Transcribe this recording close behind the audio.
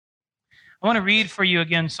I want to read for you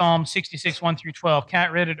again Psalm 66, 1 through 12.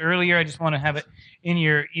 Kat read it earlier. I just want to have it in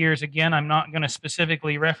your ears again. I'm not going to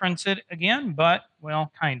specifically reference it again, but,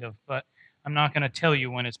 well, kind of, but I'm not going to tell you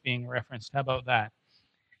when it's being referenced. How about that?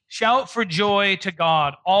 Shout for joy to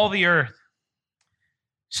God, all the earth.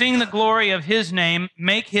 Sing the glory of his name.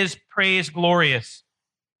 Make his praise glorious.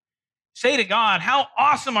 Say to God, how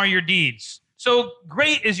awesome are your deeds. So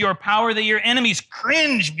great is your power that your enemies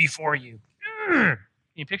cringe before you. Can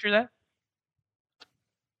you picture that?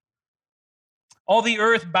 All the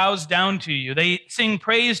earth bows down to you. They sing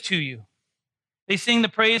praise to you. They sing the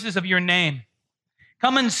praises of your name.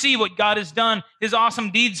 Come and see what God has done, his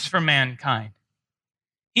awesome deeds for mankind.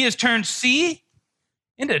 He has turned sea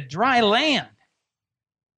into dry land.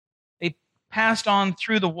 They passed on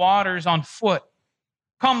through the waters on foot.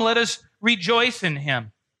 Come, let us rejoice in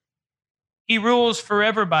him. He rules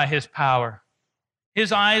forever by his power.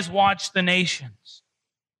 His eyes watch the nations.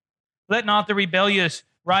 Let not the rebellious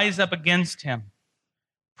rise up against him.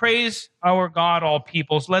 Praise our God, all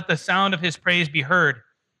peoples. Let the sound of his praise be heard.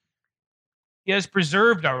 He has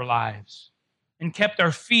preserved our lives and kept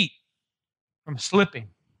our feet from slipping.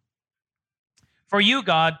 For you,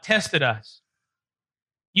 God, tested us.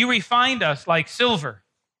 You refined us like silver.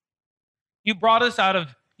 You brought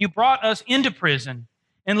us into prison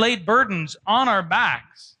and laid burdens on our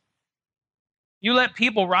backs. You let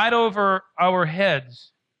people ride over our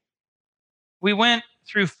heads. We went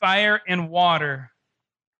through fire and water,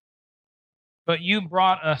 but you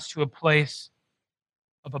brought us to a place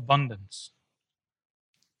of abundance.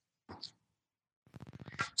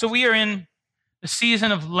 So we are in the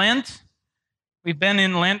season of Lent. We've been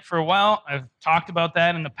in Lent for a while. I've talked about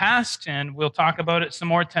that in the past, and we'll talk about it some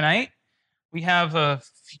more tonight. We have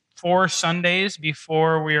 4 Sundays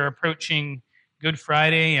before we are approaching Good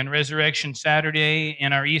Friday and Resurrection Saturday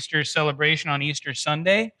and our Easter celebration on Easter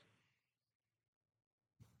Sunday.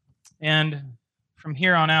 And from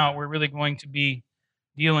here on out, we're really going to be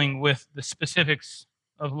dealing with the specifics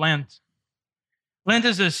of Lent. Lent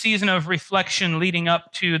is a season of reflection leading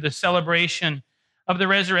up to the celebration of the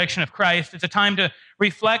resurrection of Christ. It's a time to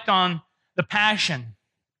reflect on the passion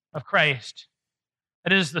of Christ.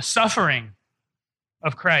 It is the suffering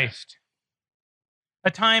of Christ.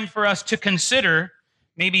 A time for us to consider,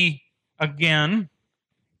 maybe again,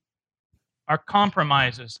 our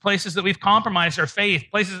compromises, places that we've compromised our faith,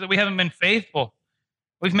 places that we haven't been faithful.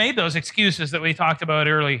 We've made those excuses that we talked about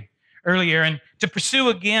earlier, and to pursue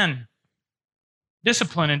again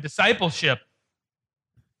discipline and discipleship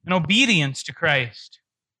and obedience to Christ.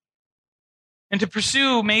 And to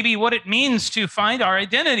pursue maybe what it means to find our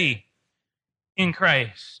identity in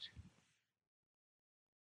Christ.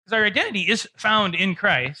 Because our identity is found in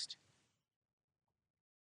Christ.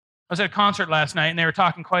 I was at a concert last night and they were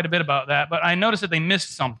talking quite a bit about that, but I noticed that they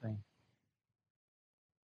missed something.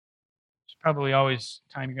 It's probably always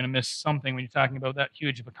time you're going to miss something when you're talking about that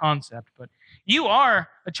huge of a concept. But you are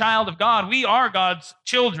a child of God. We are God's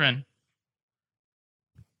children,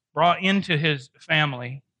 brought into his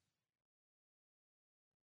family.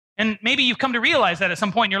 And maybe you've come to realize that at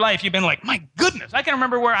some point in your life. You've been like, my goodness, I can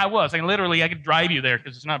remember where I was. I could drive you there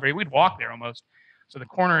because it's not very, we'd walk there almost. So the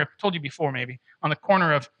corner, I've told you before maybe, on the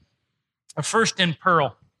corner of First and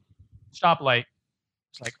Pearl stoplight.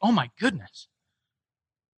 It's like, oh my goodness,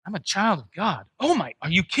 I'm a child of God. Oh my, are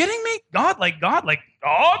you kidding me? God? Like God? Like,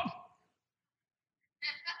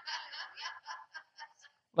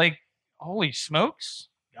 holy smokes,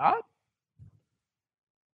 God?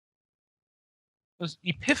 Those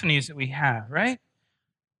epiphanies that we have, right?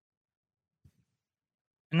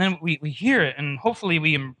 And then we hear it, and hopefully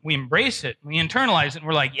we embrace it, we internalize it, and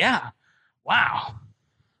we're like, yeah, wow,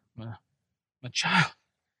 I'm a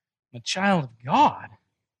child of God,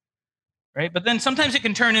 right? But then sometimes it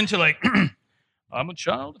can turn into like, I'm a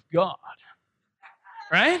child of God,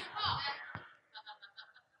 right?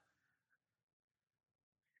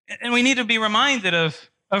 And we need to be reminded of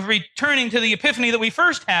returning to the epiphany that we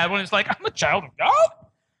first had when it's like, I'm a child of God.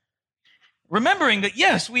 Remembering that,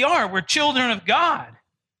 yes, we're children of God.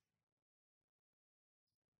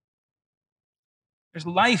 There's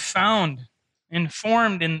life found and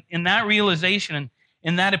formed in that realization and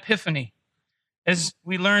in that epiphany as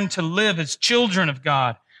we learn to live as children of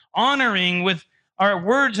God, honoring with our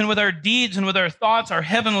words and with our deeds and with our thoughts our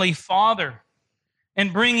Heavenly Father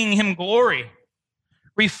and bringing him glory,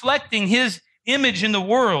 reflecting his image in the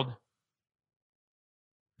world.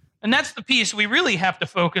 And that's the piece we really have to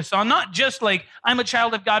focus on, not just like, I'm a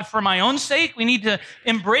child of God for my own sake. We need to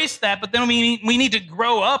embrace that, but then we need to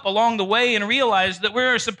grow up along the way and realize that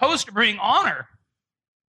we're supposed to bring honor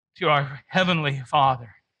to our Heavenly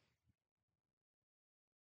Father.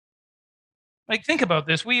 Like, think about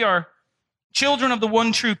this. We are children of the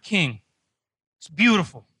one true King. It's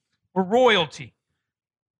beautiful. We're royalty,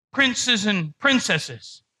 princes and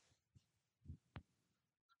princesses.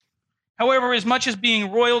 However, as much as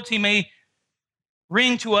being royalty may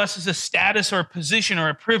ring to us as a status or a position or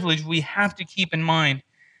a privilege, we have to keep in mind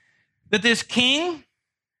that this king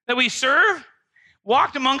that we serve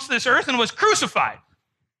walked amongst this earth and was crucified.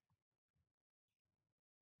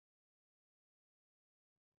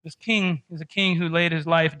 This king is a king who laid his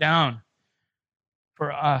life down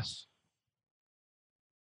for us.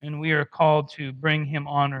 And we are called to bring him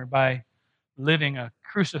honor by living a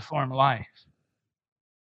cruciform life.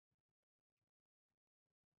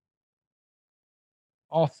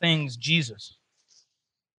 All things Jesus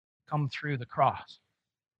come through the cross.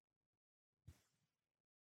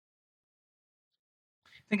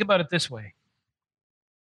 Think about it this way.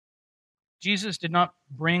 Jesus did not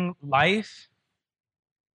bring life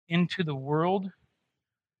into the world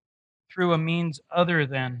through a means other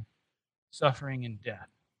than suffering and death.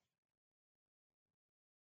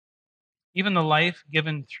 Even the life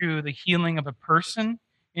given through the healing of a person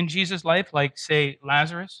in Jesus' life, like, say,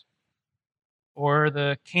 Lazarus, or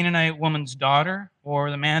the Canaanite woman's daughter,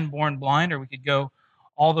 or the man born blind, or we could go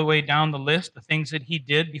all the way down the list, the things that he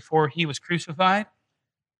did before he was crucified,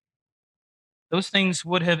 those things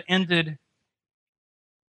would have ended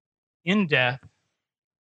in death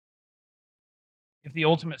if the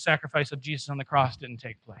ultimate sacrifice of Jesus on the cross didn't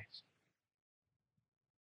take place.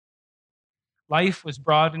 Life was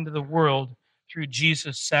brought into the world through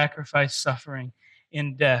Jesus' sacrifice, suffering,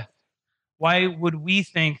 and death. Why would we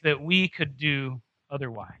think that we could do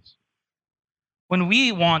otherwise? When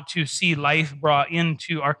we want to see life brought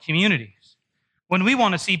into our communities, when we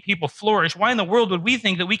want to see people flourish, why in the world would we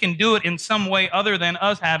think that we can do it in some way other than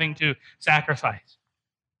us having to sacrifice?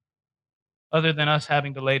 Other than us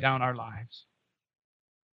having to lay down our lives?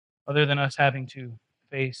 Other than us having to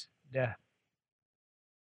face death?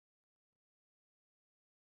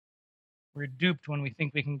 We're duped when we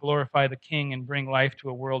think we can glorify the King and bring life to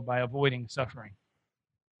a world by avoiding suffering.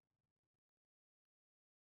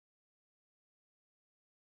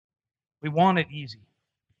 We want it easy,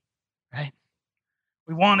 right?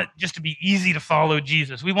 We want it just to be easy to follow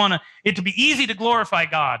Jesus. We want it to be easy to glorify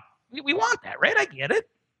God. We want that, right? I get it.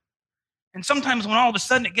 And sometimes when all of a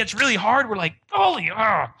sudden it gets really hard, we're like,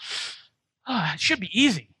 it should be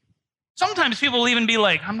easy. Sometimes people will even be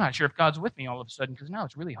like, I'm not sure if God's with me all of a sudden because now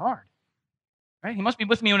it's really hard. Right? He must be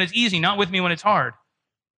with me when it's easy, not with me when it's hard.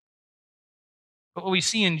 But what we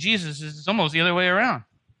see in Jesus is it's almost the other way around.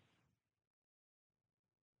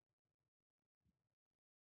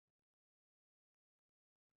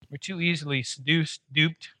 We're too easily seduced,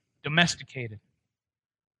 duped, domesticated,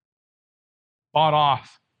 bought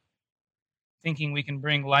off, thinking we can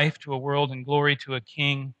bring life to a world and glory to a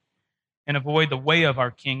king and avoid the way of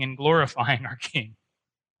our king and glorifying our king.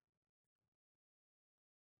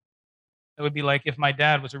 That would be like if my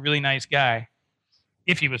dad was a really nice guy,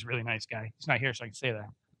 if he was a really nice guy. He's not here, so I can say that.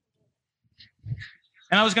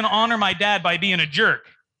 And I was going to honor my dad by being a jerk.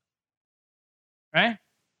 Right?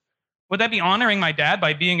 Would that be honoring my dad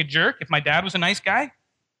by being a jerk if my dad was a nice guy?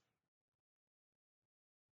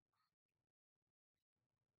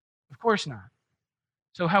 Of course not.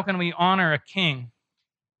 So how can we honor a king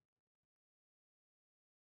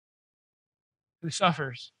who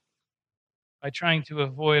suffers by trying to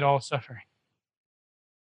avoid all suffering?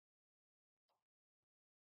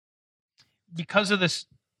 Because of this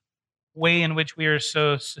way in which we are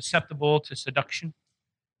so susceptible to seduction,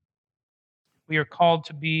 we are called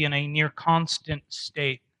to be in a near constant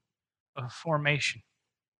state of formation,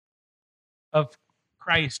 of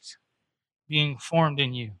Christ being formed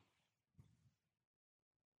in you,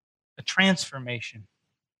 a transformation,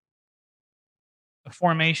 a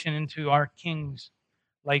formation into our King's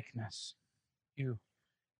likeness, you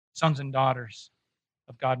sons and daughters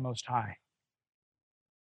of God Most High.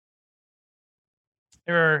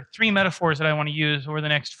 There are 3 metaphors that I want to use over the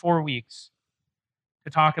next 4 weeks to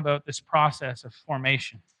talk about this process of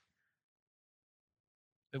formation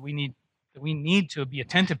that we need to be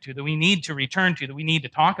attentive to, that we need to return to, that we need to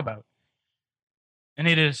talk about. And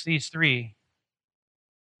it is these 3: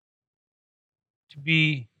 to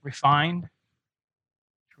be refined,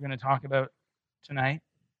 which we're going to talk about tonight,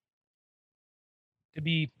 to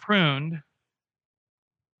be pruned,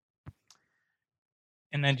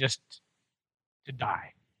 and then just to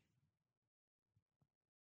die.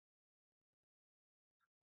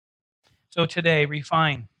 So today,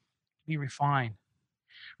 refine, be refined.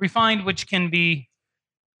 Refined, which can be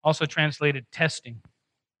also translated testing.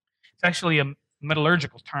 It's actually a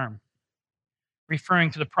metallurgical term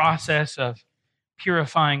referring to the process of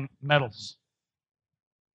purifying metals.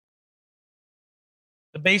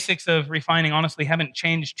 The basics of refining, honestly, haven't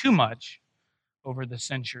changed too much over the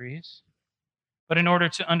centuries. But in order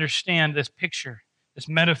to understand this picture, this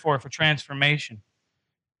metaphor for transformation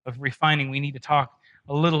of refining, we need to talk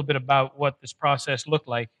a little bit about what this process looked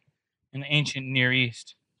like in the ancient Near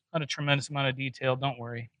East. Not a tremendous amount of detail, don't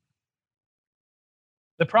worry.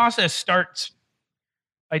 The process starts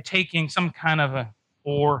by taking some kind of a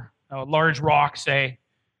ore, a large rock, say.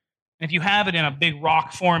 And if you have it in a big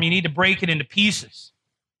rock form, you need to break it into pieces.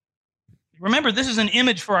 Remember, this is an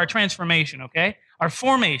image for our transformation, okay? Our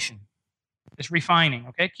formation, this refining,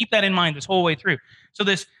 okay? Keep that in mind this whole way through. So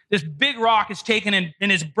this big rock is taken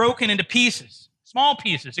and is broken into pieces, small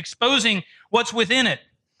pieces, exposing what's within it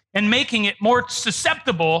and making it more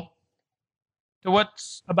susceptible to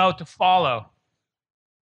what's about to follow.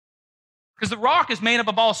 Because the rock is made up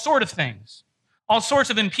of all sorts of things, all sorts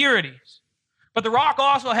of impurities. But the rock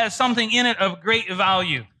also has something in it of great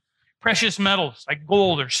value, precious metals like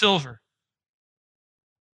gold or silver.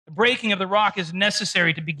 The breaking of the rock is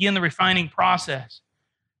necessary to begin the refining process,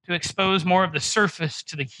 to expose more of the surface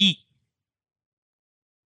to the heat.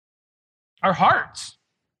 Our hearts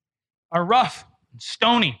are rough and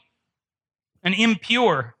stony and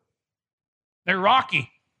impure. They're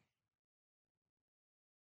rocky.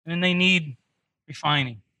 And they need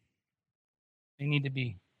refining. They need to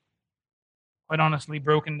be, quite honestly,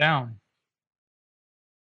 broken down.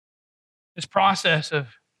 This process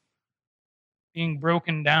of being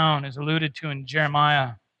broken down is alluded to in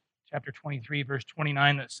Jeremiah chapter 23, verse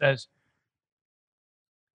 29, that says,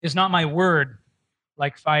 "Is not my word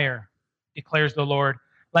like fire, declares the Lord,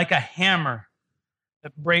 like a hammer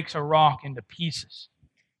that breaks a rock into pieces?"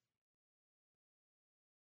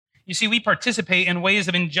 You see, we participate in ways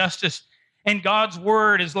of injustice, and God's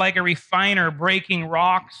word is like a refiner breaking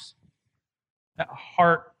rocks, that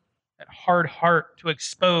hard heart, to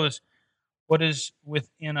expose what is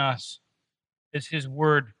within us. As his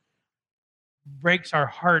word breaks our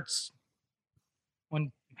hearts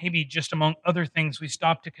when maybe just among other things we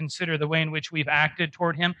stop to consider the way in which we've acted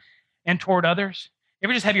toward him and toward others. You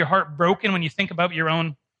ever just have your heart broken when you think about your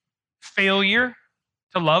own failure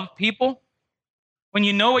to love people? When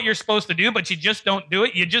you know what you're supposed to do, but you just don't do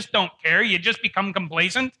it, you just don't care, you just become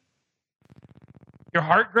complacent. Your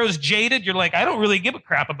heart grows jaded, you're like, I don't really give a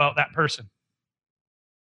crap about that person.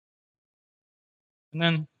 And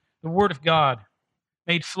then the word of God,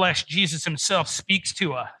 made flesh, Jesus himself, speaks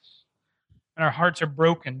to us. And our hearts are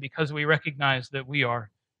broken because we recognize that we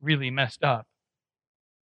are really messed up.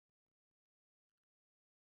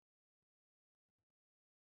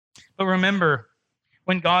 But remember,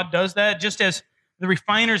 when God does that, just as the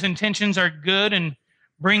refiner's intentions are good and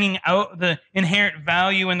bringing out the inherent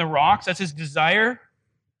value in the rocks, that's his desire,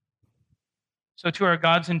 so too are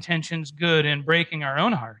God's intentions good in breaking our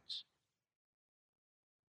own hearts.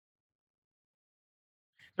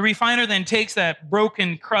 The refiner then takes that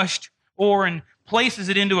broken, crushed ore and places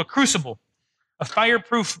it into a crucible, a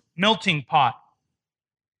fireproof melting pot,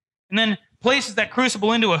 and then places that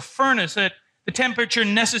crucible into a furnace at the temperature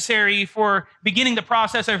necessary for beginning the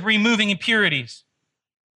process of removing impurities.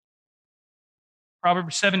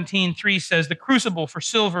 Proverbs 17:3 says, "The crucible for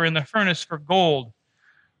silver and the furnace for gold."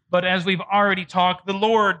 But as we've already talked, the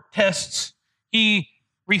Lord tests, he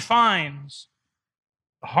refines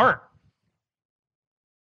the heart.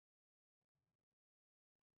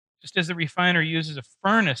 Just as the refiner uses a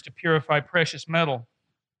furnace to purify precious metal,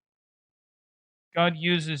 God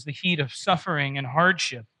uses the heat of suffering and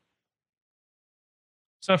hardship.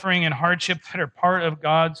 Suffering and hardship that are part of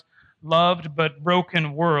God's loved but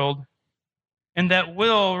broken world, and that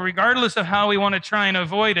will, regardless of how we want to try and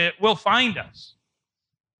avoid it, will find us.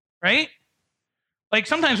 Right? Like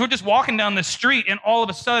sometimes we're just walking down the street and all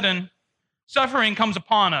of a sudden suffering comes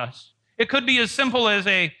upon us. It could be as simple as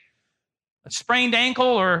a sprained ankle,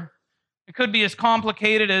 or it could be as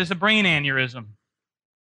complicated as a brain aneurysm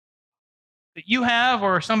that you have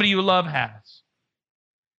or somebody you love has.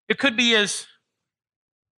 It could be as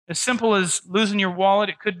simple as losing your wallet.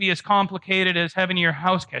 It could be as complicated as having your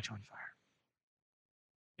house catch on fire.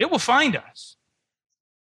 It will find us.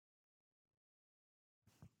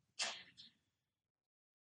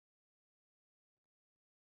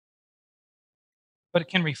 But it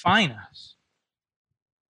can refine us.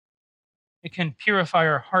 It can purify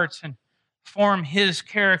our hearts and form his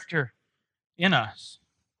character in us.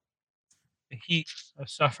 The heat of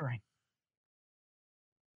suffering.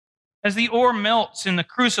 As the ore melts in the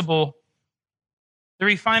crucible, the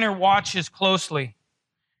refiner watches closely,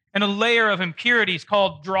 and a layer of impurities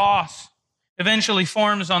called dross eventually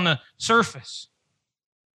forms on the surface.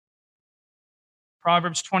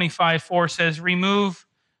 Proverbs 25:4 says, remove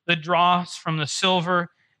the dross from the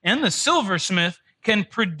silver, and the silversmith can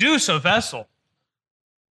produce a vessel.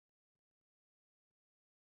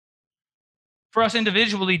 For us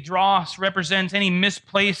individually, dross represents any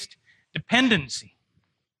misplaced dependency,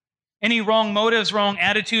 any wrong motives, wrong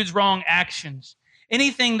attitudes, wrong actions.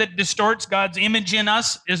 Anything that distorts God's image in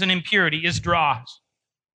us is an impurity, is dross.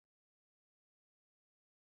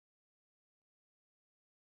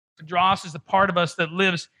 Dross is the part of us that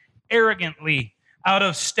lives arrogantly, out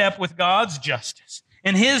of step with God's justice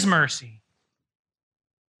and His mercy.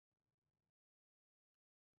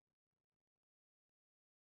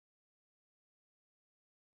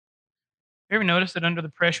 You ever notice that under the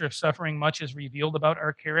pressure of suffering, much is revealed about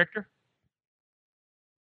our character?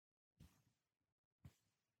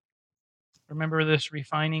 Remember this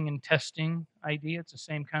refining and testing idea? It's the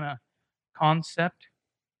same kind of concept.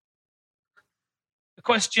 The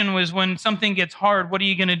question was, when something gets hard, what are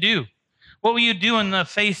you going to do? What will you do in the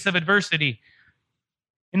face of adversity,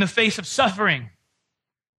 in the face of suffering,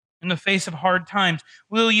 in the face of hard times?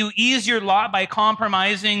 Will you ease your lot by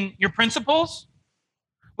compromising your principles?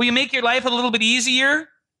 Will you make your life a little bit easier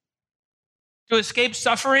to escape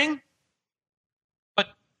suffering, but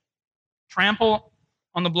trample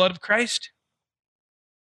on the blood of Christ?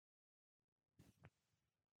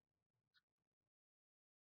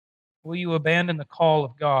 Will you abandon the call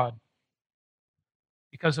of God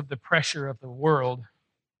because of the pressure of the world?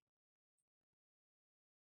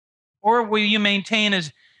 Or will you maintain,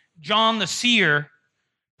 as John the seer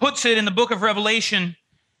puts it in the book of Revelation,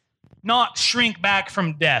 not shrink back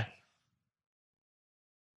from death?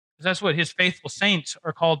 Because that's what his faithful saints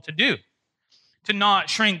are called to do, to not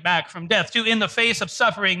shrink back from death, to, in the face of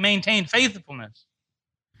suffering, maintain faithfulness.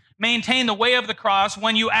 Maintain the way of the cross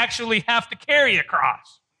when you actually have to carry a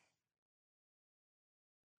cross.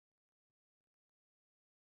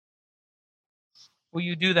 Will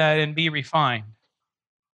you do that and be refined?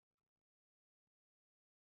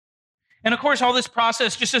 And of course, all this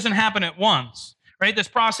process just doesn't happen at once, right? This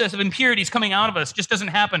process of impurities coming out of us just doesn't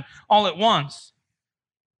happen all at once.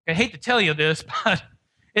 I hate to tell you this, but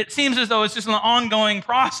it seems as though it's just an ongoing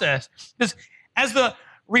process. Because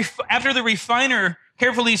after the refiner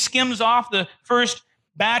carefully skims off the first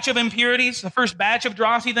batch of impurities, the first batch of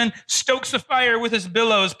dross, he then stokes the fire with his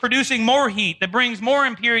billows, producing more heat that brings more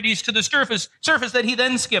impurities to the surface that he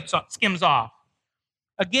then skims off.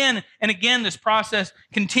 Again and again, this process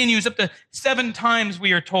continues up to 7 times,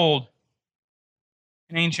 we are told.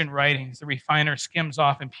 In ancient writings, the refiner skims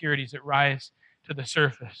off impurities that rise to the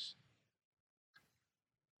surface.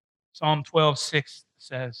 Psalm 12:6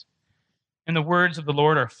 says, and the words of the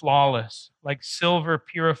Lord are flawless, like silver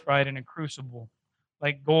purified in a crucible,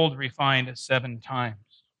 like gold refined 7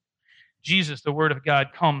 times. Jesus, the Word of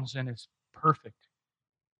God, comes and is perfect.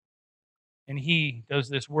 And He does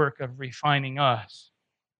this work of refining us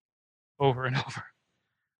over and over.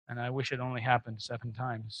 And I wish it only happened 7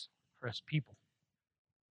 times for us people.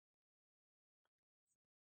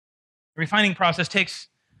 The refining process takes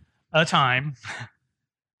a time,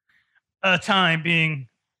 a time being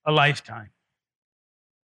a lifetime.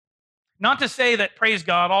 Not to say that, praise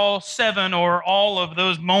God, all 7 or all of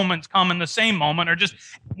those moments come in the same moment, or just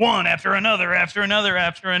one after another, after another,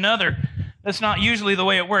 after another. That's not usually the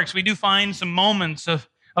way it works. We do find some moments of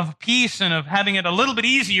peace and of having it a little bit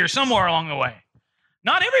easier somewhere along the way.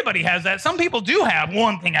 Not everybody has that. Some people do have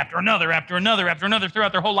one thing after another, after another, after another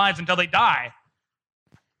throughout their whole lives until they die.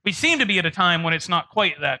 We seem to be at a time when it's not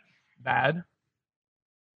quite that bad.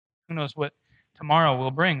 Who knows what tomorrow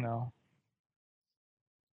will bring, though.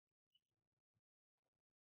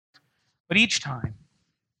 But each time,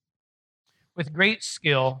 with great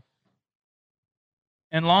skill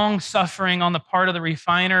and long suffering on the part of the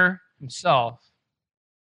refiner himself,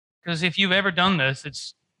 because if you've ever done this,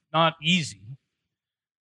 it's not easy.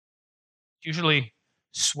 It's usually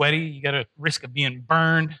sweaty. You got a risk of being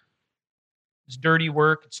burned. It's dirty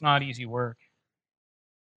work. It's not easy work.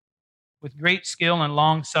 With great skill and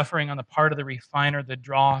long suffering on the part of the refiner, the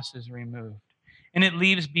dross is removed, and it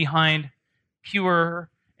leaves behind pure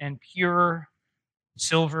and pure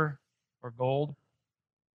silver or gold.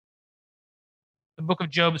 The book of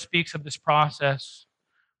Job speaks of this process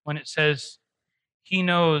when it says, He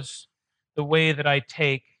knows the way that I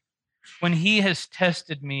take. When He has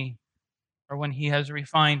tested me, or when He has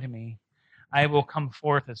refined me, I will come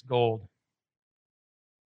forth as gold.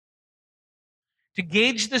 To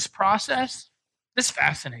gauge this process, this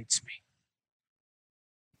fascinates me.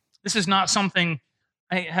 This is not something,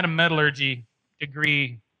 I had a metallurgy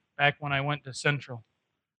degree back when I went to Central.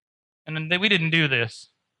 And we didn't do this.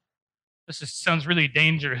 Sounds really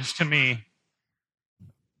dangerous to me.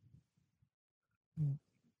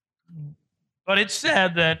 But it's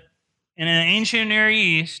said that in an ancient Near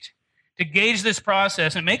East, to gauge this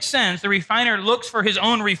process, it makes sense, the refiner looks for his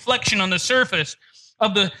own reflection on the surface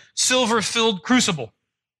of the silver-filled crucible.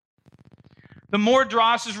 The more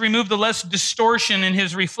dross is removed, the less distortion in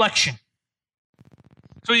his reflection.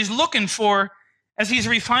 So he's looking for, as he's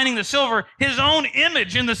refining the silver, his own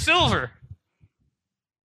image in the silver.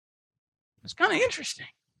 It's kind of interesting.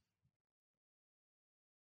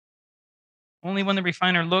 Only when the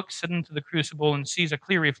refiner looks into the crucible and sees a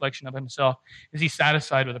clear reflection of himself is he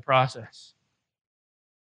satisfied with the process.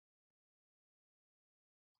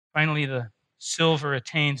 Finally, the silver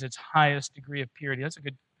attains its highest degree of purity. That's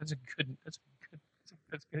good,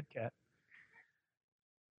 Cat.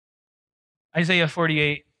 Isaiah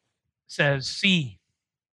 48 says, "See,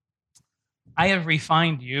 I have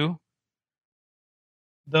refined you,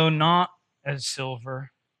 though not as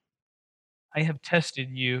silver. I have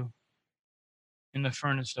tested you in the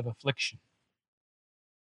furnace of affliction."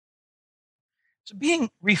 So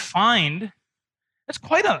being refined, that's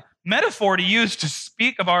quite a metaphor to use to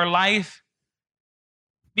speak of our life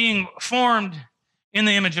being formed in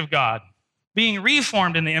the image of God, being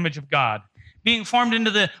reformed in the image of God, being formed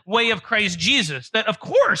into the way of Christ Jesus. That, of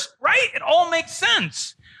course, right? It all makes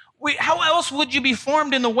sense. How else would you be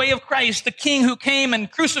formed in the way of Christ, the King who came and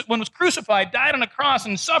when was crucified, died on a cross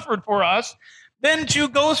and suffered for us, than to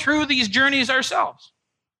go through these journeys ourselves?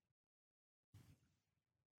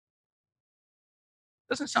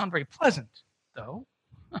 Doesn't sound very pleasant, though.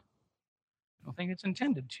 I don't think it's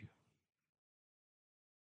intended to.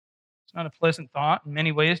 It's not a pleasant thought in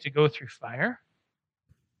many ways to go through fire,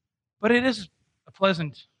 but it is a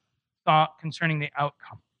pleasant thought concerning the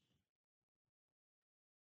outcome.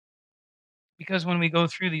 Because when we go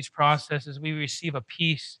through these processes, we receive a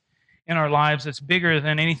peace in our lives that's bigger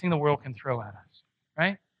than anything the world can throw at us,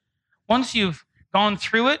 right? Once you've gone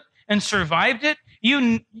through it and survived it,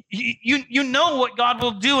 you know what God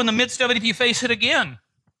will do in the midst of it if you face it again,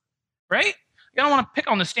 right? I don't want to pick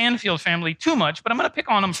on the Stanfield family too much, but I'm going to pick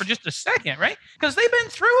on them for just a second, right? Because they've been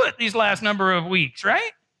through it these last number of weeks,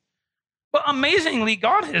 right? But amazingly,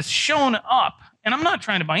 God has shown up, and I'm not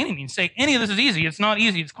trying to by any means say any of this is easy. It's not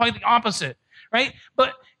easy. It's quite the opposite, right?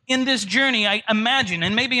 But in this journey, I imagine,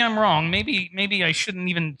 and maybe I'm wrong, maybe I shouldn't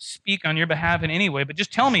even speak on your behalf in any way, but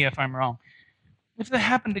just tell me if I'm wrong. If that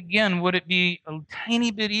happened again, would it be a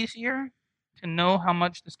tiny bit easier to know how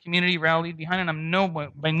much this community rallied behind it? I'm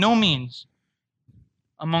by no means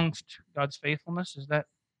amongst God's faithfulness. Is that?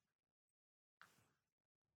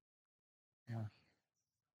 Yeah.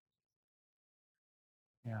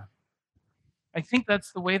 Yeah. I think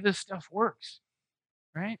that's the way this stuff works,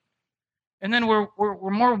 right? And then we're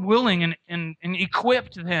more willing and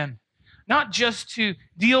equipped then, not just to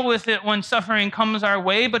deal with it when suffering comes our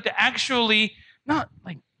way, but to actually not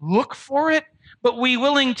like look for it, but we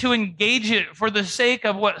willing to engage it for the sake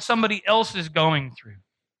of what somebody else is going through.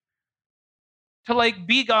 To like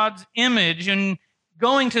be God's image and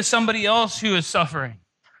going to somebody else who is suffering.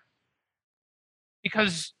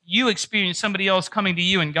 Because you experience somebody else coming to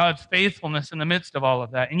you in God's faithfulness in the midst of all of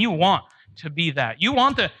that. And you want to be that. You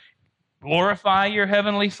want to glorify your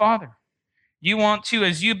heavenly Father. You want to,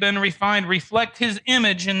 as you've been refined, reflect His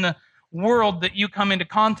image in the world that you come into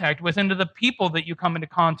contact with, into the people that you come into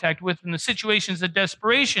contact with, in the situations of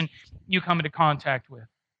desperation you come into contact with.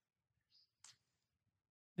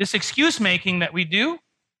 This excuse making that we do,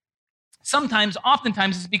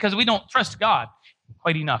 oftentimes, is because we don't trust God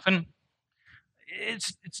quite enough. And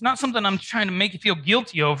it's not something I'm trying to make you feel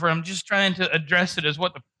guilty over. I'm just trying to address it as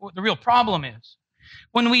what the real problem is.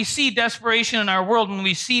 When we see desperation in our world, when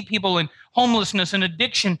we see people in homelessness and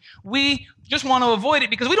addiction, we just want to avoid it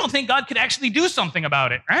because we don't think God could actually do something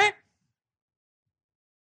about it, right?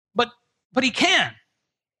 But He can.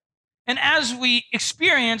 And as we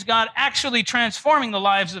experience God actually transforming the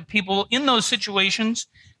lives of people in those situations,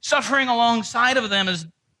 suffering alongside of them as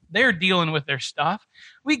they're dealing with their stuff,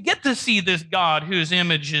 we get to see this God whose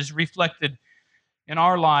image is reflected in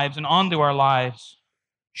our lives and onto our lives,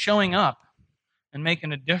 showing up and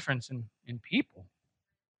making a difference in people.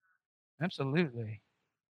 Absolutely.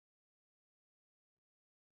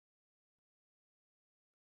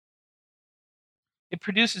 It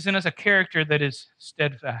produces in us a character that is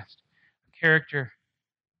steadfast, a character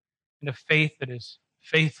and a faith that is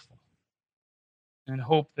faithful, and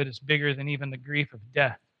hope that is bigger than even the grief of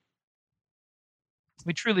death.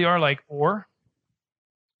 We truly are like ore.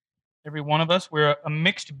 Every one of us, we're a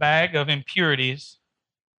mixed bag of impurities.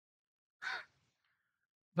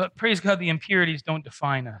 But praise God, the impurities don't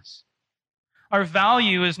define us. Our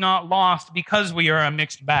value is not lost because we are a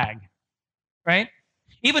mixed bag, right?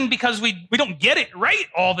 even because we don't get it right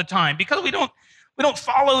all the time, because we don't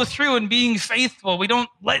follow through in being faithful. We don't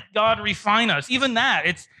let God refine us. Even that,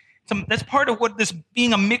 that's part of what this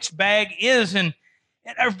being a mixed bag is. And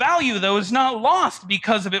our value, though, is not lost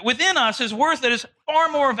because of it. Within us is worth that is far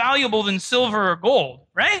more valuable than silver or gold,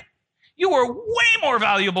 right? You are way more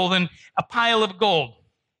valuable than a pile of gold.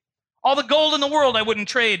 All the gold in the world I wouldn't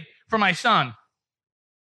trade for my son,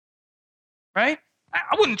 right?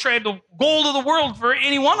 I wouldn't trade the gold of the world for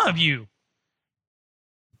any one of you.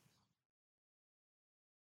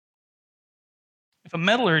 If a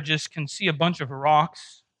metallurgist can see a bunch of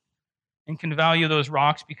rocks and can value those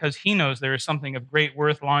rocks because he knows there is something of great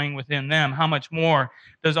worth lying within them, how much more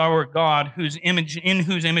does our God, in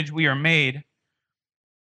whose image we are made,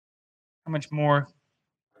 how much more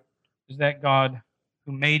does that God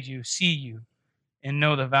who made you see you and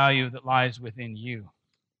know the value that lies within you?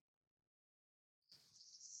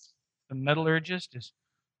 The metallurgist is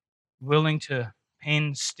willing to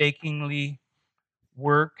painstakingly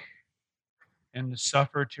work and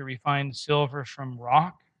suffer to refine silver from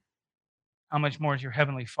rock. How much more is your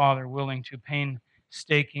heavenly Father willing to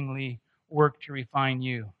painstakingly work to refine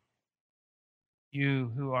you?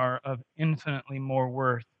 You who are of infinitely more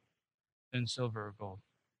worth than silver or gold.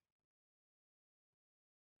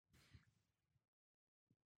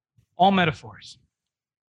 All metaphors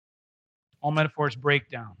break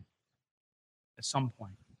down at some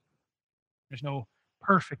point. There's no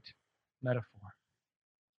perfect metaphor.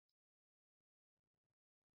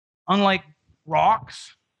 Unlike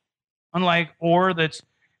rocks, unlike ore that's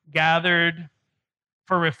gathered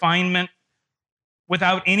for refinement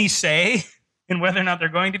without any say in whether or not they're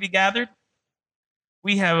going to be gathered,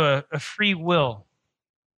 we have a free will.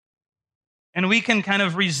 And we can kind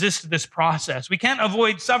of resist this process. We can't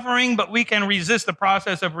avoid suffering, but we can resist the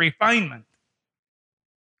process of refinement.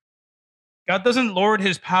 God doesn't lord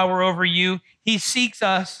his power over you. He seeks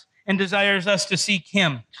us and desires us to seek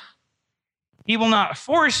him. He will not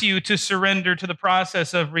force you to surrender to the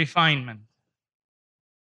process of refinement.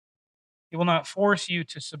 He will not force you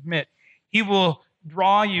to submit. He will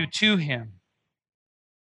draw you to him.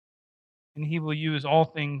 And he will use all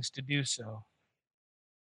things to do so.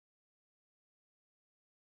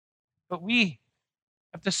 But we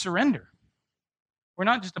have to surrender. We're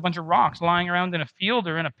not just a bunch of rocks lying around in a field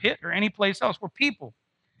or in a pit or any place else. We're people.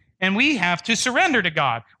 And we have to surrender to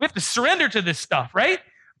God. We have to surrender to this stuff, right?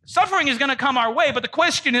 Suffering is going to come our way, but the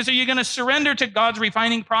question is, are you going to surrender to God's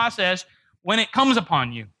refining process when it comes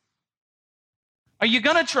upon you? Are you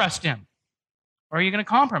going to trust him? Or are you going to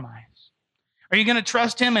compromise? Are you going to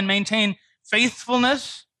trust him and maintain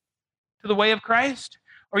faithfulness to the way of Christ?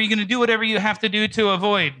 Or are you going to do whatever you have to do to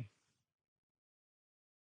avoid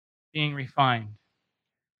being refined?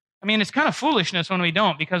 I mean, it's kind of foolishness when we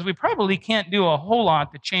don't, because we probably can't do a whole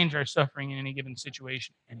lot to change our suffering in any given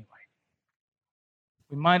situation anyway.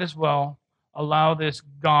 We might as well allow this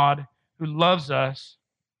God who loves us,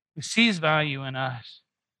 who sees value in us,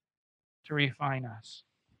 to refine us.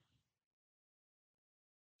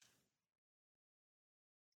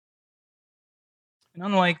 And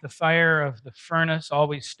unlike the fire of the furnace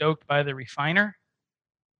always stoked by the refiner,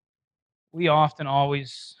 we often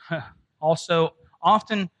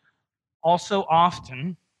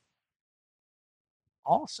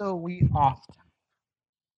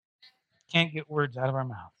can't get words out of our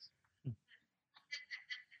mouths.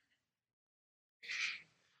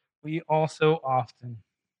 We also often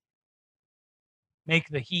make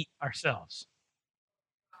the heat ourselves.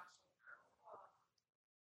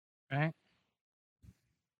 Right?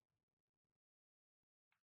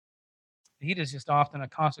 The heat is just often a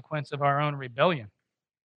consequence of our own rebellion.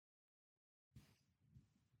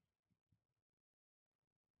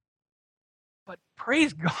 But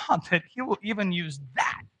praise God that he will even use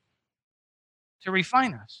that to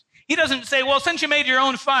refine us. He doesn't say, well, since you made your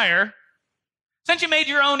own fire, since you made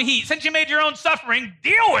your own heat, since you made your own suffering,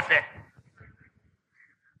 deal with it.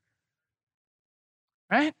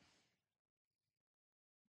 Right?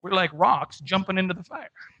 We're like rocks jumping into the fire.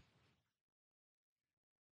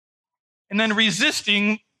 And then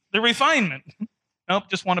resisting the refinement. Nope,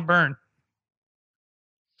 just want to burn.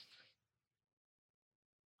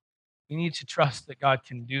 We need to trust that God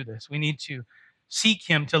can do this. We need to seek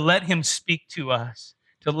him, to let him speak to us,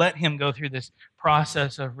 to let him go through this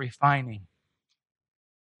process of refining,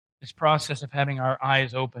 this process of having our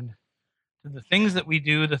eyes opened to the things that we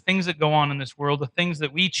do, the things that go on in this world, the things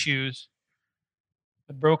that we choose,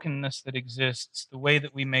 the brokenness that exists, the way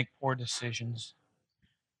that we make poor decisions.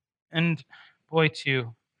 And boy,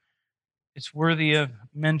 too, it's worthy of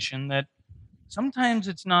mention that sometimes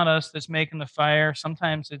it's not us that's making the fire.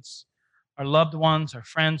 Sometimes it's our loved ones, our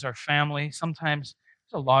friends, our family. Sometimes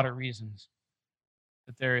there's a lot of reasons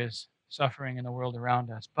that there is suffering in the world around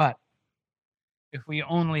us. But if we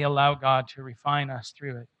only allow God to refine us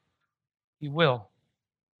through it, He will.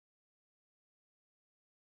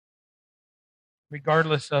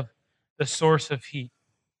 Regardless of the source of heat,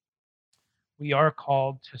 we are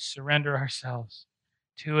called to surrender ourselves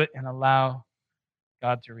to it and allow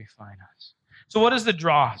God to refine us. So, what is the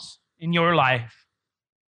dross in your life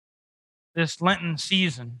this Lenten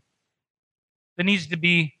season that needs to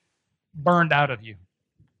be burned out of you?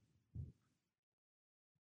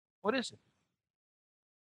 What is it?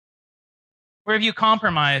 Where have you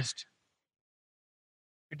compromised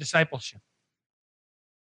your discipleship?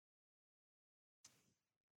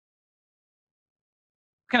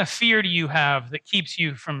 What kind of fear do you have that keeps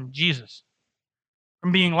you from Jesus,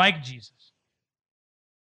 from being like Jesus?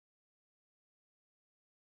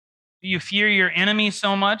 Do you fear your enemy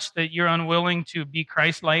so much that you're unwilling to be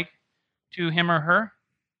Christ-like to him or her?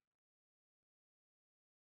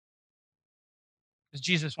 Because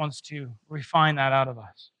Jesus wants to refine that out of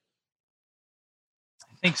us.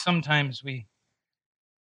 I think sometimes we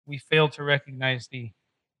fail to recognize the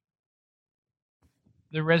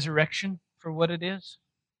resurrection for what it is.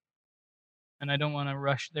 And I don't want to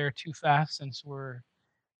rush there too fast since we're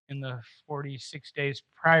in the 46 days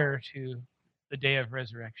prior to the day of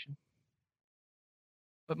resurrection.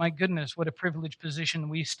 But my goodness, what a privileged position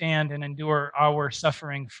we stand and endure our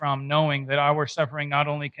suffering from, knowing that our suffering not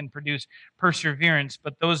only can produce perseverance,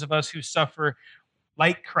 but those of us who suffer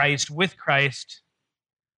like Christ, with Christ,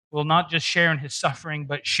 will not just share in his suffering,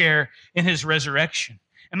 but share in his resurrection.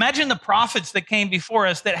 Imagine the prophets that came before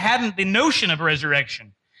us that hadn't the notion of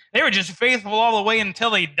resurrection. They were just faithful all the way until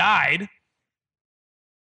they died,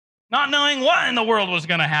 not knowing what in the world was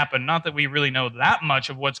going to happen. Not that we really know that much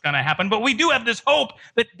of what's going to happen, but we do have this hope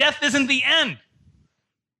that death isn't the end.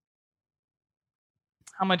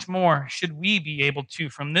 How much more should we be able to,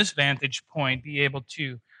 from this vantage point, be able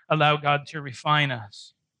to allow God to refine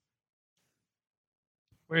us?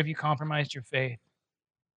 Where have you compromised your faith?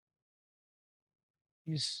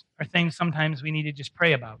 These are things sometimes we need to just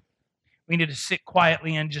pray about. We need to sit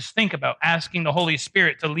quietly and just think about asking the Holy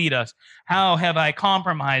Spirit to lead us. How have I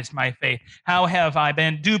compromised my faith? How have I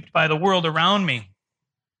been duped by the world around me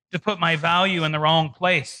to put my value in the wrong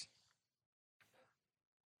place?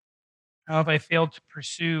 How have I failed to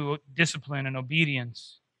pursue discipline and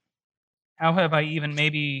obedience? How have I even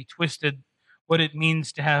maybe twisted what it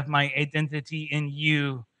means to have my identity in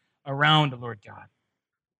you around, Lord God?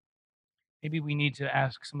 Maybe we need to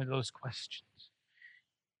ask some of those questions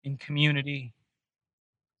in community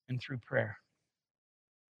and through prayer.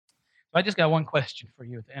 So I just got one question for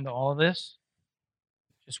you at the end of all of this.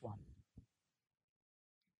 Just one.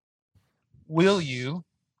 Will you,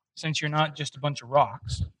 since you're not just a bunch of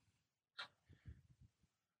rocks,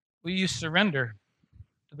 will you surrender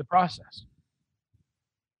to the process?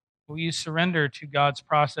 Will you surrender to God's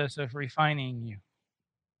process of refining you?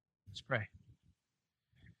 Let's pray.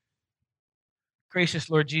 Gracious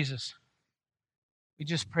Lord Jesus, we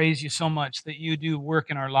just praise you so much that you do work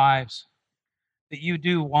in our lives, that you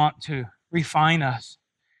do want to refine us,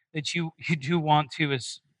 that you do want to,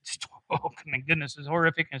 oh my goodness, as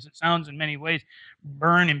horrific as it sounds in many ways,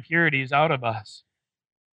 burn impurities out of us.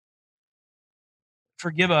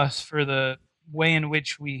 Forgive us for the way in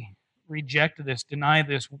which we reject this, deny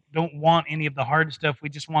this, don't want any of the hard stuff. We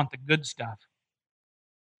just want the good stuff.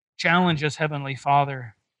 Challenge us, Heavenly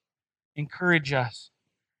Father. Encourage us.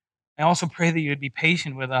 I also pray that you would be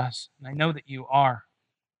patient with us, and I know that you are.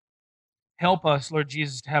 Help us, Lord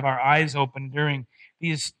Jesus, to have our eyes open during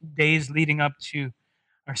these days leading up to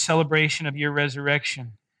our celebration of your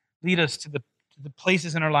resurrection. Lead us to the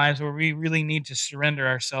places in our lives where we really need to surrender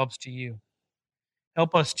ourselves to you.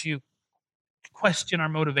 Help us to question our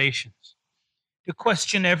motivations, to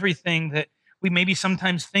question everything that we maybe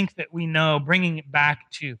sometimes think that we know, bringing it back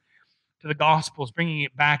to the Gospels, bringing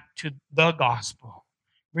it back to the gospel,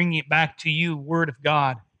 bringing it back to you, Word of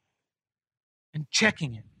God, and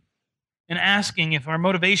checking it and asking if our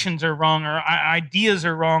motivations are wrong, or our ideas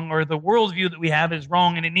are wrong, or the worldview that we have is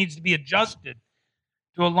wrong and it needs to be adjusted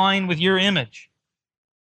to align with your image.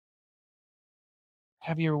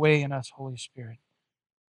 Have your way in us, Holy Spirit.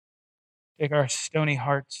 Take our stony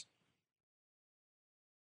hearts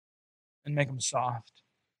and make them soft.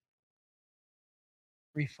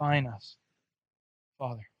 Refine us,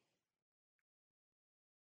 Father.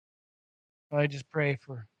 I just pray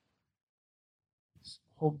for this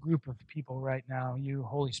whole group of people right now. You,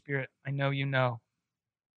 Holy Spirit, I know you know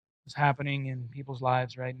what's happening in people's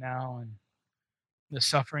lives right now and the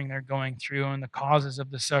suffering they're going through and the causes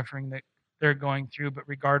of the suffering that they're going through. But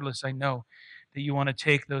regardless, I know that you want to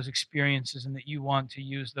take those experiences and that you want to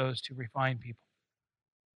use those to refine people,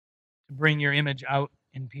 to bring your image out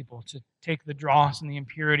in people, to take the dross and the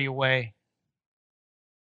impurity away.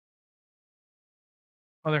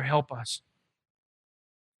 Father, help us.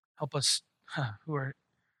 Help us who are,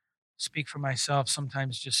 speak for myself,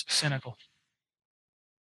 sometimes just cynical.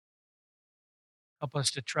 Help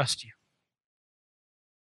us to trust you.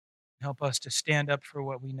 Help us to stand up for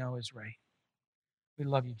what we know is right. We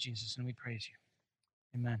love you, Jesus, and we praise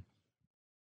you. Amen.